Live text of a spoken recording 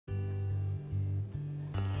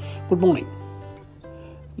Good morning.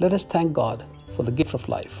 Let us thank God for the gift of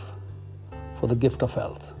life, for the gift of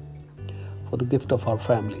health, for the gift of our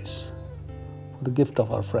families, for the gift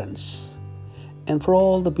of our friends, and for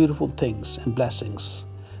all the beautiful things and blessings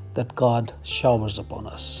that God showers upon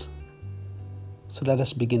us. So let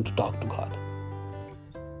us begin to talk to God.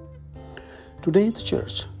 Today the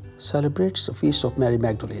church celebrates the feast of Mary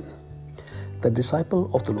Magdalene, the disciple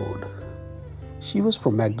of the Lord. She was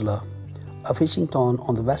from Magdala, a fishing town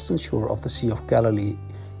on the western shore of the Sea of Galilee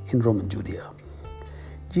in Roman Judea.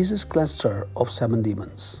 Jesus cleansed her of 7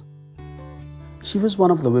 demons. She was one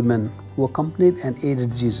of the women who accompanied and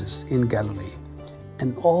aided Jesus in Galilee,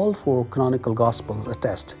 and all 4 canonical Gospels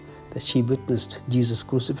attest that she witnessed Jesus'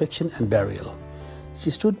 crucifixion and burial. She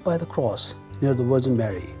stood by the cross near the Virgin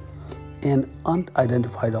Mary, an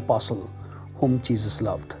unidentified apostle whom Jesus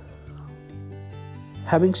loved.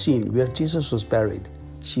 Having seen where Jesus was buried,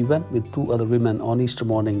 she went with 2 other women on Easter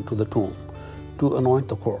morning to the tomb to anoint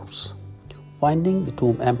the corpse. Finding the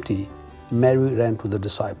tomb empty, Mary ran to the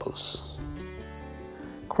disciples.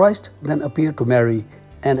 Christ then appeared to Mary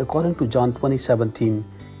and, according to John 20:17,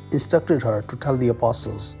 instructed her to tell the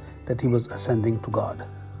apostles that he was ascending to God.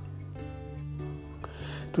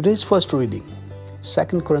 Today's first reading,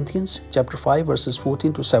 2 Corinthians chapter 5 verses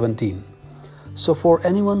 14 to 17. So for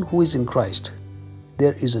anyone who is in Christ,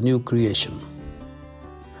 there is a new creation.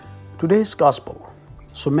 Today's Gospel.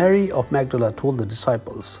 So Mary of Magdala told the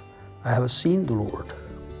disciples, I have seen the Lord.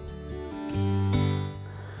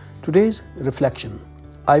 Today's reflection.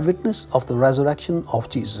 Eyewitness of the resurrection of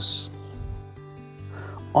Jesus.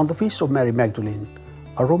 On the feast of Mary Magdalene,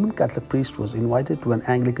 a Roman Catholic priest was invited to an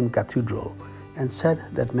Anglican cathedral and said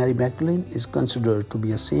that Mary Magdalene is considered to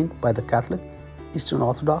be a saint by the Catholic, Eastern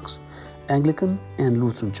Orthodox, Anglican, and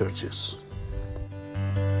Lutheran churches.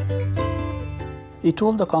 He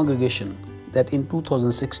told the congregation that in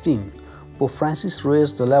 2016, Pope Francis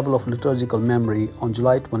raised the level of liturgical memory on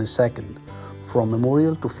July 22nd from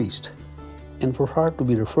memorial to feast, and for her to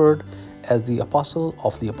be referred as the Apostle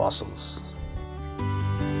of the Apostles.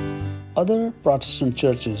 Other Protestant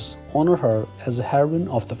churches honor her as a heroine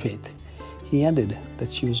of the faith. He added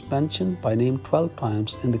that she was mentioned by name 12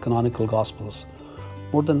 times in the canonical Gospels,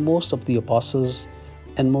 more than most of the apostles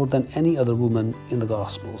and more than any other woman in the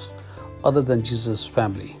Gospels, other than Jesus'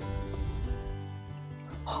 family.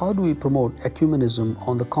 How do we promote ecumenism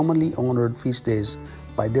on the commonly honored feast days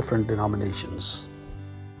by different denominations?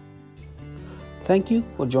 Thank you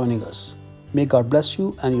for joining us. May God bless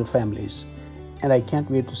you and your families, and I can't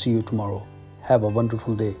wait to see you tomorrow. Have a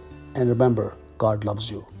wonderful day, and remember, God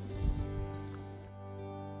loves you.